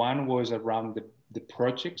boards. One was around the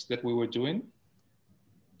projects that we were doing,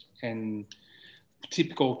 and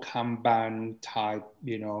typical Kanban type,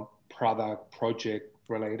 product project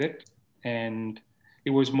related. And it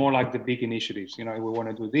was more like the big initiatives. We want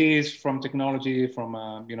to do this from technology, from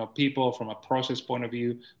people, from a process point of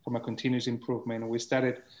view, from a continuous improvement. We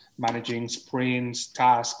started managing sprints,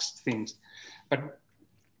 tasks, things. But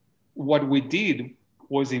what we did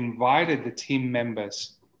was invited the team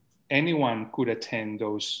members. Anyone could attend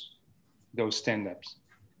those stand-ups.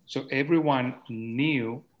 So everyone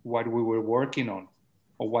knew what we were working on,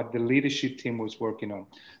 or what the leadership team was working on.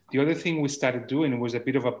 The other thing we started doing was a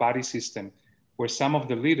bit of a buddy system, where some of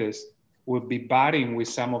the leaders would be buddying with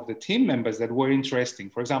some of the team members that were interesting.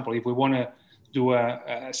 For example, if we want to do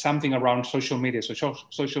something around social media. So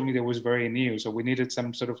social media was very new. So we needed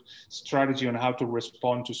some sort of strategy on how to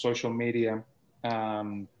respond to social media,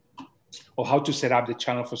 or how to set up the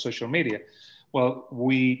channel for social media. Well,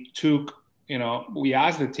 we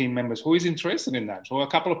asked the team members who is interested in that. So a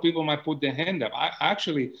couple of people might put their hand up. I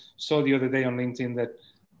actually saw the other day on LinkedIn that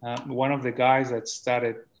one of the guys that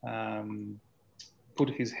started put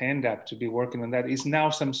his hand up to be working on that is now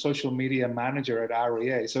some social media manager at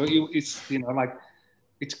REA. So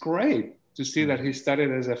it's great to see that he started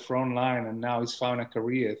as a front line and now he's found a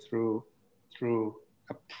career through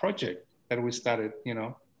a project that we started,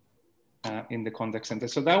 in the contact center.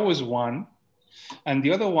 So that was one. And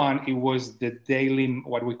the other one, it was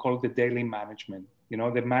what we call the daily management,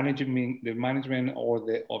 the management of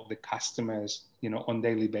the customers, on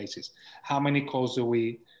daily basis. How many calls do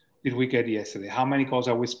we did we get yesterday? How many calls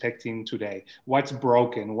are we expecting today? What's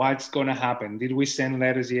broken? What's going to happen? Did we send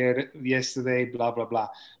letters yesterday? Blah, blah, blah.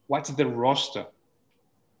 What's the roster?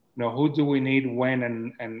 Who do we need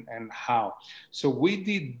when and how? So we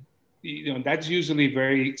did, that's usually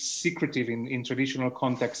very secretive in traditional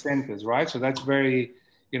contact centers, right? So that's very,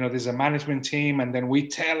 there's a management team and then we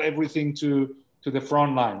tell everything to the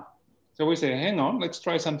front line. So we say, hang on, let's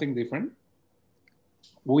try something different.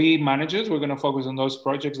 We managers, we're going to focus on those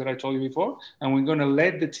projects that I told you before, and we're going to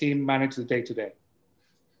let the team manage the day-to-day.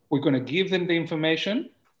 We're going to give them the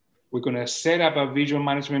information. We're going to set up a visual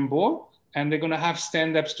management board, and they're going to have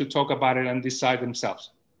stand-ups to talk about it and decide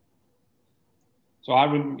themselves. So I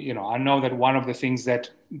know that one of the things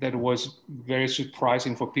that was very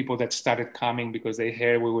surprising for people that started coming because they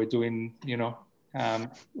heard we were doing,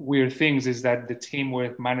 weird things is that the team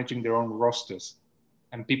were managing their own rosters.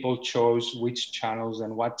 And people chose which channels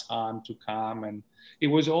and what time to come. And it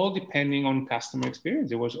was all depending on customer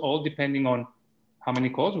experience. It was all depending on how many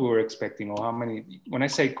calls we were expecting or how many, when I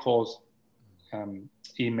say calls,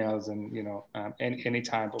 emails and, any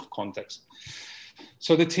type of context.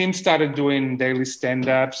 So the team started doing daily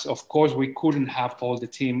stand-ups. Of course, we couldn't have all the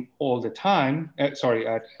team all the time,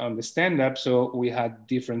 on the stand-up. So we had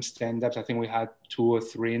different stand-ups. I think we had 2 or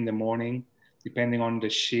 3 in the morning, depending on the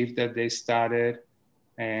shift that they started.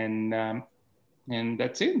 And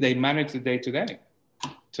that's it. They manage the day-to-day.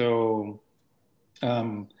 So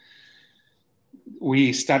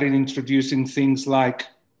we started introducing things like,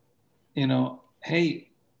 hey,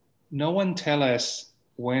 no one tell us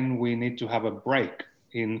when we need to have a break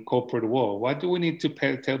in corporate world. What do we need to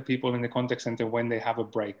tell people in the contact center when they have a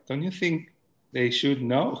break? Don't you think they should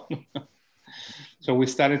know? So we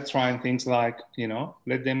started trying things like,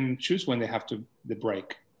 let them choose when they have the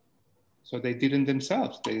break. So they didn't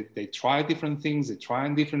themselves. They try different things. They try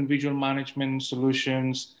different visual management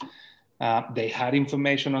solutions. They had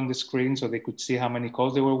information on the screen so they could see how many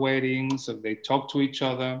calls they were waiting. So they talked to each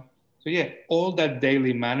other. So yeah, all that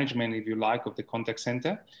daily management, if you like, of the contact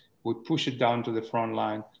center, we push it down to the front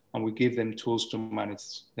line and we give them tools to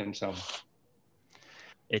manage themselves.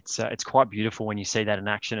 It's quite beautiful when you see that in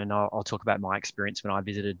action. And I'll talk about my experience when I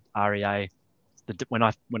visited REA, when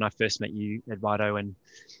I first met you, Eduardo, and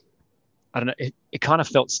I don't know, it kind of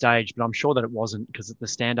felt staged, but I'm sure that it wasn't, because at the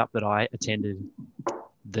stand-up that I attended,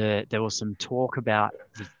 there was some talk about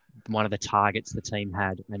one of the targets the team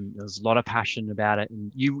had, and there was a lot of passion about it.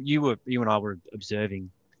 And you and I were observing,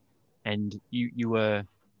 and you were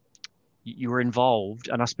involved.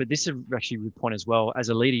 And I suppose this is actually a good point as well. As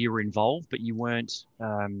a leader, you were involved, but you weren't.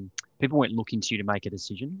 People weren't looking to you to make a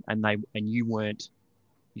decision, and you weren't.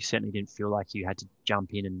 You certainly didn't feel like you had to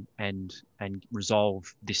jump in and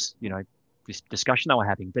resolve this, this discussion they were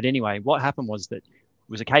having. But anyway, what happened was that it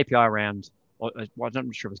was a KPI around, well, I'm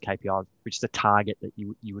not sure it was KPI, which is a target that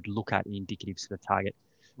you would look at, an indicative sort of target.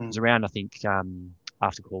 It was around, I think,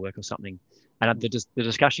 after call work or something. And the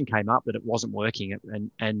discussion came up that it wasn't working.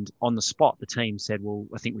 And on the spot, the team said, well,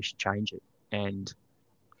 I think we should change it. And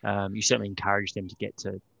you certainly encouraged them to get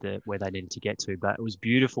to where they needed to get to. But it was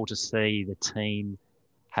beautiful to see the team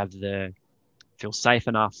feel safe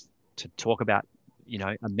enough to talk about,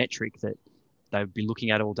 a metric that they would be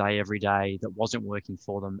looking at all day, every day, that wasn't working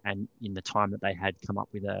for them, and in the time that they had come up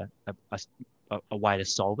with a way to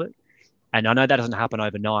solve it. And I know that doesn't happen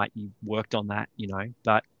overnight. You worked on that,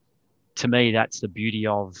 but to me, that's the beauty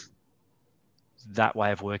of that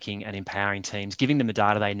way of working and empowering teams, giving them the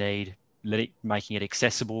data they need, making it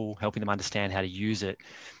accessible, helping them understand how to use it,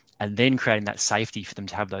 and then creating that safety for them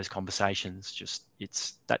to have those conversations.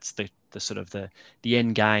 That's the sort of the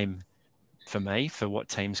end game for me, for what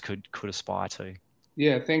teams could aspire to.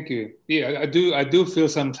 Yeah, thank you. Yeah, I do feel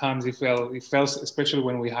sometimes it felt, especially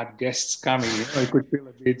when we had guests coming, I could feel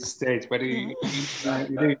a bit staged, but it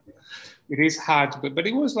is hard, but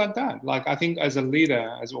it was like that. Like, I think as a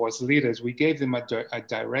leader, as leaders, we gave them a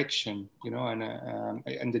direction,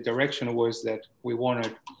 and the direction was that we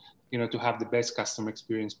wanted, to have the best customer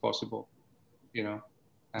experience possible. We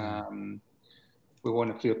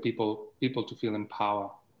want to feel people to feel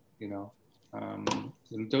empowered,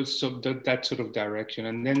 that sort of direction.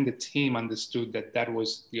 And then the team understood that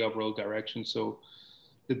was the overall direction. So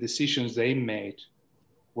the decisions they made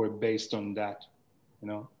were based on that.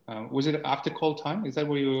 Was it after call time? Is that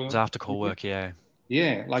where you? It was after call work, yeah.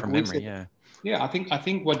 Yeah, like from memory, yeah. Yeah, I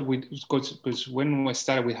think what because when we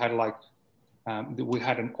started, we had we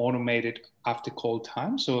had an automated after call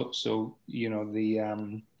time. So you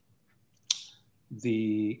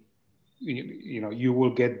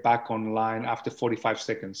will get back online after 45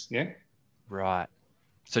 seconds. Yeah. Right.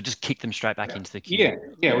 So just kick them straight back into the queue.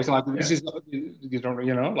 Yeah. It was like, this is, you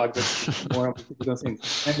don't, like the more typical thing.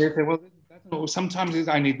 And they say, well, sometimes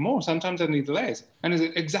I need more, sometimes I need less. And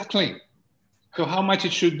it's exactly. So how much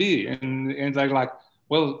it should be? And they're like,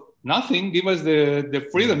 well, nothing. Give us the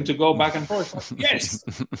freedom to go back and forth. Yes.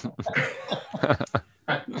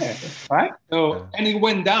 Right. So, and it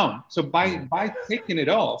went down. So by taking it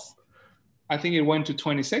off, I think it went to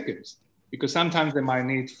 20 seconds. Because sometimes they might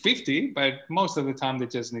need 50, but most of the time they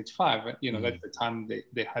just need 5. That's the time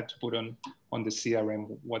they had to put on the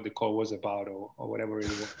CRM what the call was about or whatever it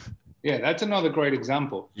was. Yeah, that's another great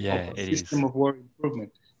example of a system of work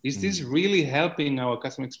improvement. Is this really helping our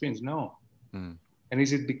customer experience? No. And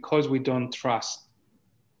is it because we don't trust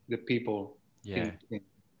the people? Yeah.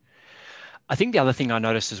 I think the other thing I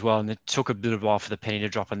noticed as well, and it took a bit of a while for the penny to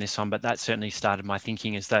drop on this one, but that certainly started my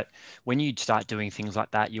thinking, is that when you start doing things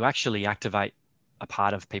like that, you actually activate a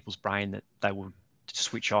part of people's brain that they will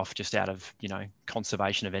switch off just out of,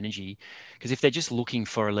 conservation of energy. Because if they're just looking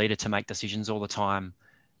for a leader to make decisions all the time,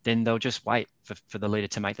 then they'll just wait for the leader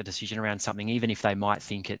to make the decision around something, even if they might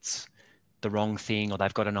think it's the wrong thing or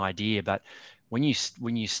they've got an idea. But when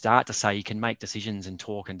you start to say you can make decisions and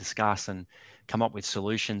talk and discuss and come up with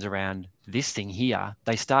solutions around this thing here,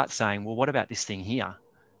 they start saying, well, what about this thing here?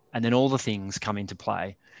 And then all the things come into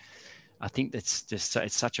play. I think that's just,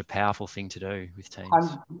 it's such a powerful thing to do with teams.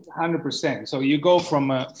 100%. So you go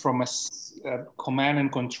from a command and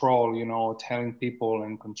control, telling people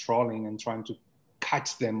and controlling and trying to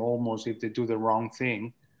catch them almost if they do the wrong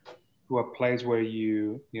thing, to a place where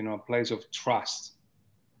a place of trust,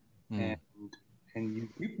 and you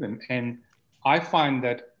give them. And I find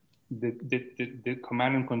that the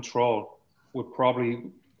command and control would probably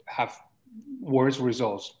have worse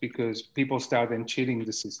results because people start then cheating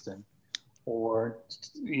the system, or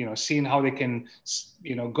seeing how they can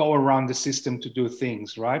go around the system to do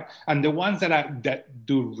things right. And the ones that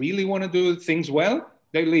do really want to do things well,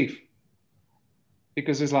 they leave.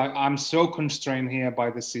 Because it's like, I'm so constrained here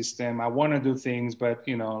by the system. I want to do things, but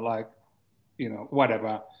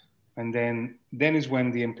whatever. And then is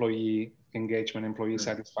when the employee engagement, employee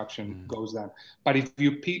satisfaction goes down. But if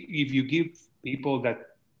you give people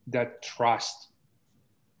that trust,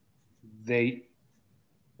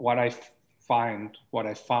 what I found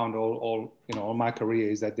all my career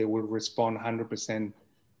is that they will respond 100%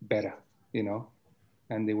 better,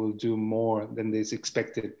 and they will do more than it's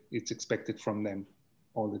expected from them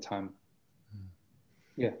all the time.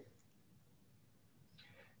 Yeah.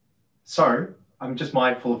 So I'm just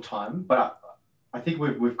mindful of time, but I think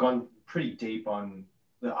we've gone pretty deep on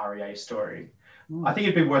the REA story. I think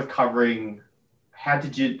it'd be worth covering. How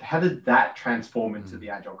did that transform into the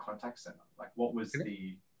Agile Contact Center? Like, what was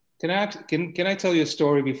the? Can I tell you a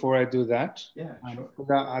story before I do that? Yeah,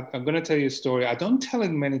 sure. I'm going to tell you a story. I don't tell it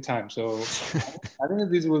many times, so I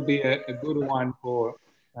think this will be a good one for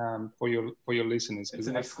your listeners. It's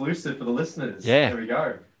an exclusive for the listeners. Yeah. There we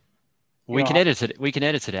go. We can edit it. We can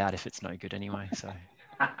edit it out if it's no good anyway. So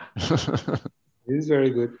it is very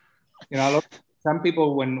good. Some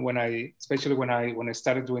people especially when I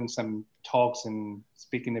started doing some talks and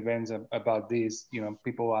speaking events about this,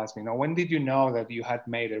 people ask me, when did you know that you had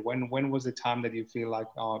made it? When was the time that you feel like,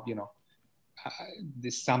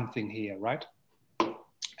 there's something here, right?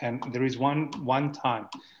 And there is one time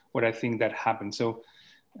where I think that happened. So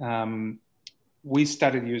we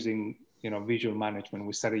started using visual management.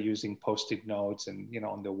 We started using Post-it notes and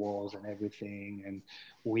on the walls and everything, and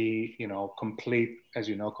we complete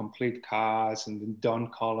cars and then done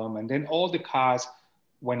column, and then all the cars,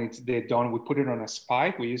 when they're done, we put it on a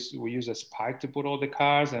spike. We use a spike to put all the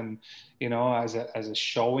cars, and as a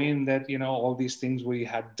showing that all these things we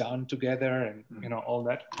had done together, and all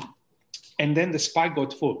that. And then the spike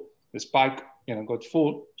got full. Got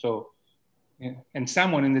full. So and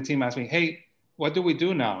someone in the team asked me, hey, what do we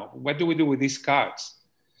do now? What do we do with these cards?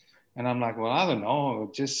 And I'm like, well, I don't know.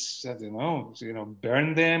 Just,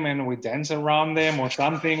 burn them and we dance around them or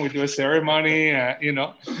something. We do a ceremony, I said,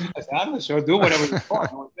 I'm not sure. Do whatever you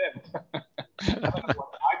want with them. I don't know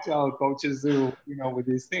what agile coaches do, with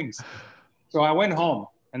these things. So I went home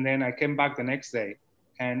and then I came back the next day,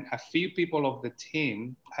 and a few people of the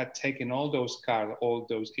team had taken all those cards, all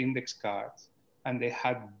those index cards, and they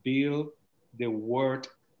had built the word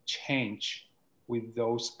change with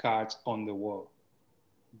those cards on the wall.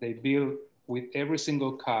 They built with every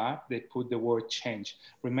single card, they put the word change.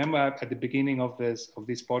 Remember at the beginning of this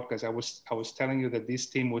podcast, I was telling you that this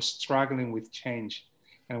team was struggling with change,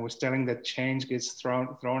 and was telling that change gets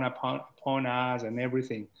thrown upon us and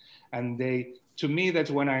everything. And to me,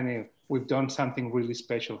 that's when I knew we've done something really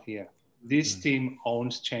special here. This team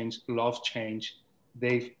owns change, loves change,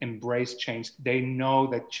 they've embraced change. They know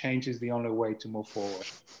that change is the only way to move forward.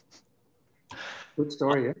 Good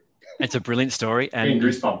story, yeah? It's a brilliant story. And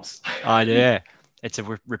goosebumps. yeah, it's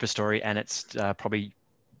a ripper story. And it's probably,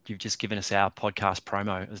 you've just given us our podcast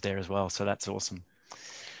promo is there as well. So that's awesome.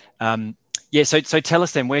 Yeah, so tell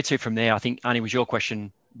us then where to from there. I think, Arnie, was your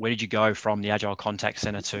question, where did you go from the Agile Contact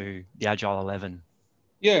Center to the Agile 11?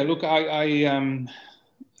 Yeah, look,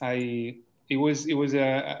 it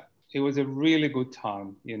was a really good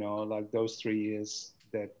time, like those 3 years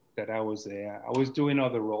that I was there. I was doing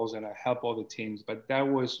other roles and I helped other teams, but that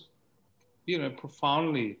was,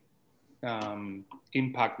 profoundly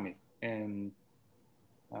impact me. And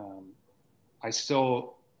I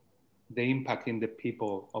saw the impact in the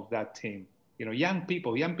people of that team. Young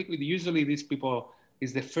people, usually these people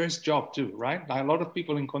is the first job too, right? Like a lot of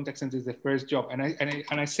people in contact centers is the first job. And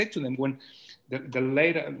I said to them when the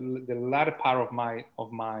latter part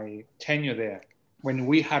of my tenure there, when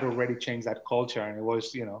we had already changed that culture, and it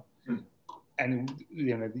was, and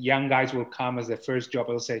the young guys will come as their first job.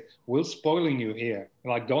 They'll say, "We're spoiling you here.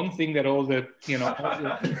 Like, don't think that all the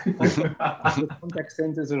contact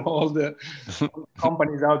centers and all the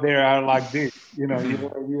companies out there are like this.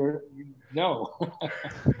 No."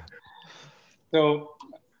 So,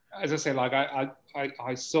 as I say, like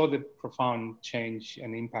I saw the profound change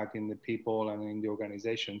and impact in the people and in the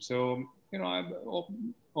organization. So, I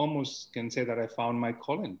almost can say that I found my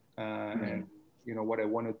calling and what I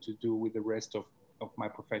wanted to do with the rest of my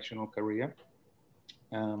professional career.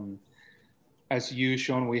 As you,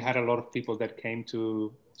 Sean, we had a lot of people that came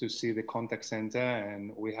to see the contact center,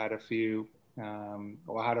 and we had a few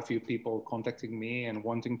people contacting me and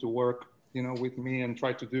wanting to work with me and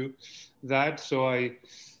try to do that. So I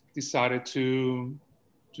decided to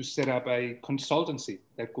set up a consultancy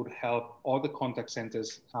that could help all the contact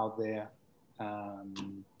centers out there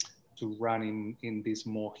to run in this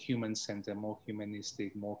more human-centered, more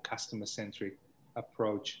humanistic, more customer-centric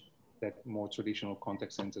approach that more traditional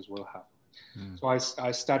contact centers will have. So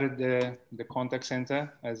I started the contact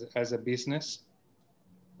center as a business.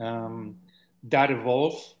 That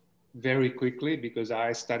evolved very quickly because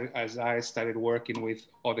as I started working with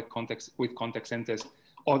other contact centers,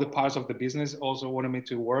 other parts of the business also wanted me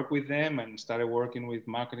to work with them, and started working with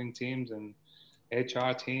marketing teams and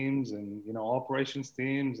HR teams and operations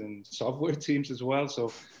teams and software teams as well.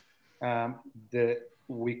 So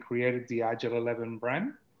we created the Agile 11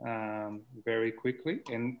 brand very quickly,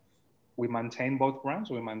 and we maintain both brands.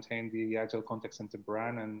 We maintain the Agile Contact Center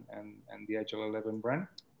brand and the Agile 11 brand.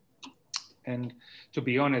 And to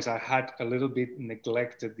be honest, I had a little bit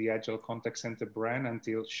neglected the Agile Contact Center brand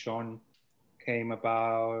until Sean came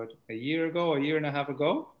about a year and a half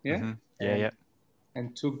ago. Yeah. Mm-hmm. Yeah.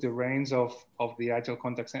 And took the reins of the Agile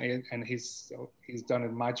Contact Center, and he's done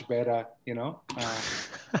it much better,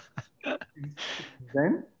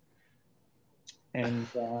 then. And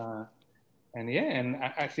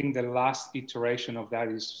I think the last iteration of that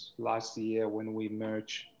is last year when we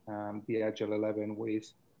merged the Agile 11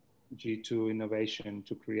 with G2 Innovation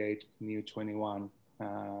to create New 21,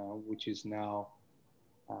 which is now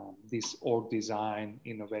this org design,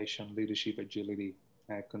 innovation, leadership, agility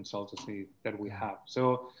consultancy that we have.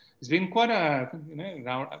 So it's been quite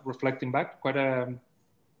now reflecting back, quite a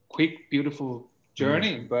quick, beautiful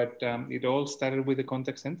journey, but it all started with the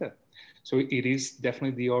contact center. So it is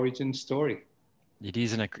definitely the origin story. It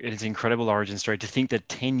is an incredible origin story. To think that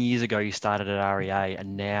 10 years ago you started at REA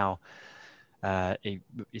and now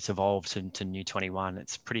it's evolved to New 21.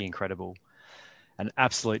 It's pretty incredible. An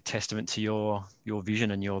absolute testament to your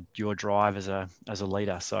vision and your drive as a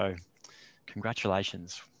leader. So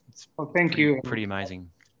congratulations. Thank you. Pretty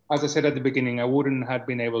amazing. As I said at the beginning, I wouldn't have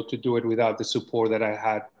been able to do it without the support that I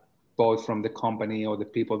had, both from the company or the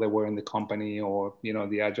people that were in the company, or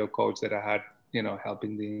the Agile coach that I had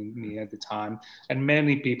helping me at the time, and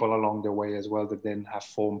many people along the way as well that then have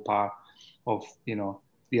formed part of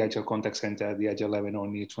the Agile Contact Center, the Agile 11 or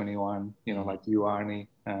New 21, like you, Arnie,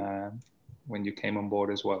 when you came on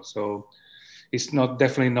board as well. So it's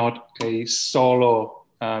definitely not a solo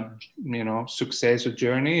success or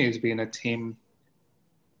journey. It's been a team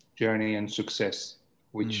journey and success,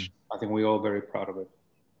 which I think we're all very proud of it.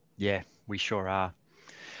 Yeah, we sure are.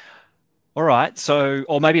 All right. So,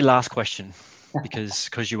 or maybe last question,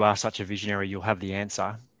 because you are such a visionary, you'll have the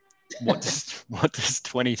answer. What does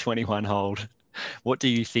 2021 hold? What do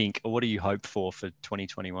you think, or what do you hope for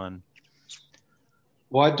 2021?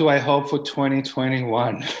 What do I hope for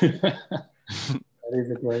 2021? That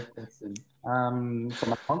is a great question. From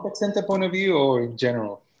a contact center point of view, or in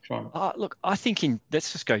general, Sean? Look, I think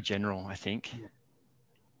let's just go general. I think.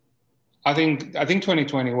 I think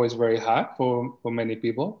 2020 was very hard for many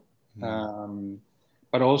people,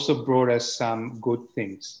 but also brought us some good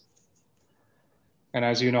things. And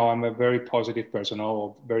as you know, I'm a very positive person,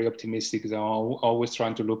 or very optimistic. So I'm always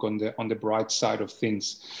trying to look on the bright side of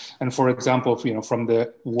things. And for example, from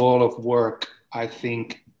the world of work, I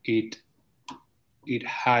think it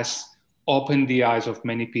has opened the eyes of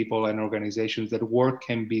many people and organizations that work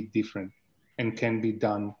can be different and can be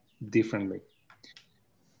done differently.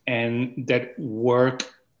 And that work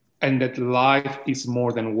and that life is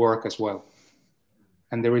more than work as well.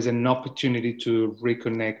 And there is an opportunity to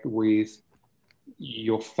reconnect with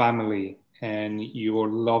your family and your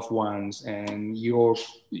loved ones and your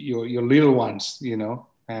little ones,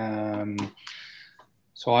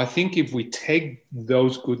 so I think if we take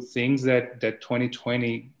those good things that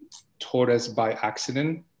 2020 taught us by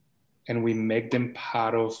accident and we make them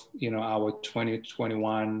part of our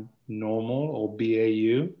 2021 normal or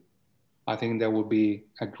BAU, I think that would be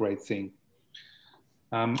a great thing.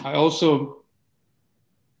 I also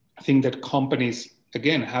think that companies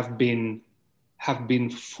again have been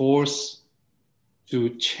forced to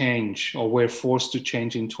change, or were forced to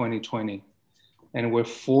change in 2020, and were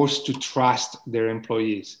forced to trust their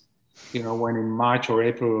employees. When in March or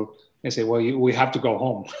April they say, well, we have to go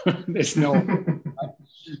home. There's no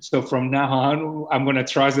so from now on I'm going to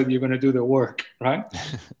trust that you're going to do the work, right?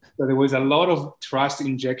 So there was a lot of trust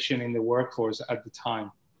injection in the workforce at the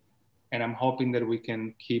time, and I'm hoping that we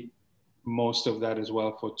can keep most of that as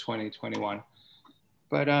well for 2021.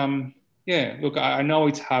 But yeah, look, I know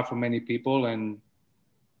it's hard for many people, and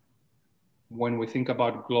when we think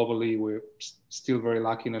about globally, we're still very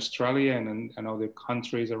lucky in Australia and other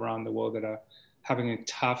countries around the world that are having it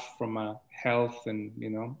tough from a health and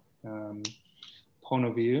point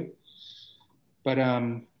of view. But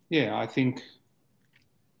yeah, I think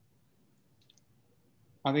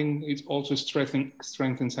it's also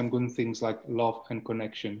strengthened some good things like love and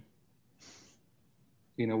connection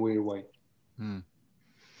in a weird way.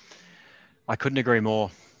 I couldn't agree more,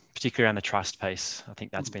 particularly around the trust piece. I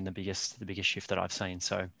think that's been the biggest shift that I've seen.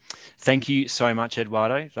 So thank you so much,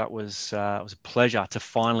 Eduardo. That was a pleasure to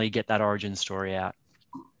finally get that origin story out.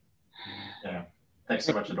 Yeah. Thanks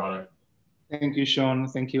so much, Eduardo. Thank you, Sean.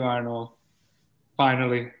 Thank you, Arnold.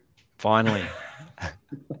 Finally.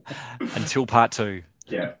 Until part 2.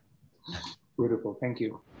 Yeah. Beautiful. Thank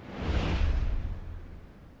you.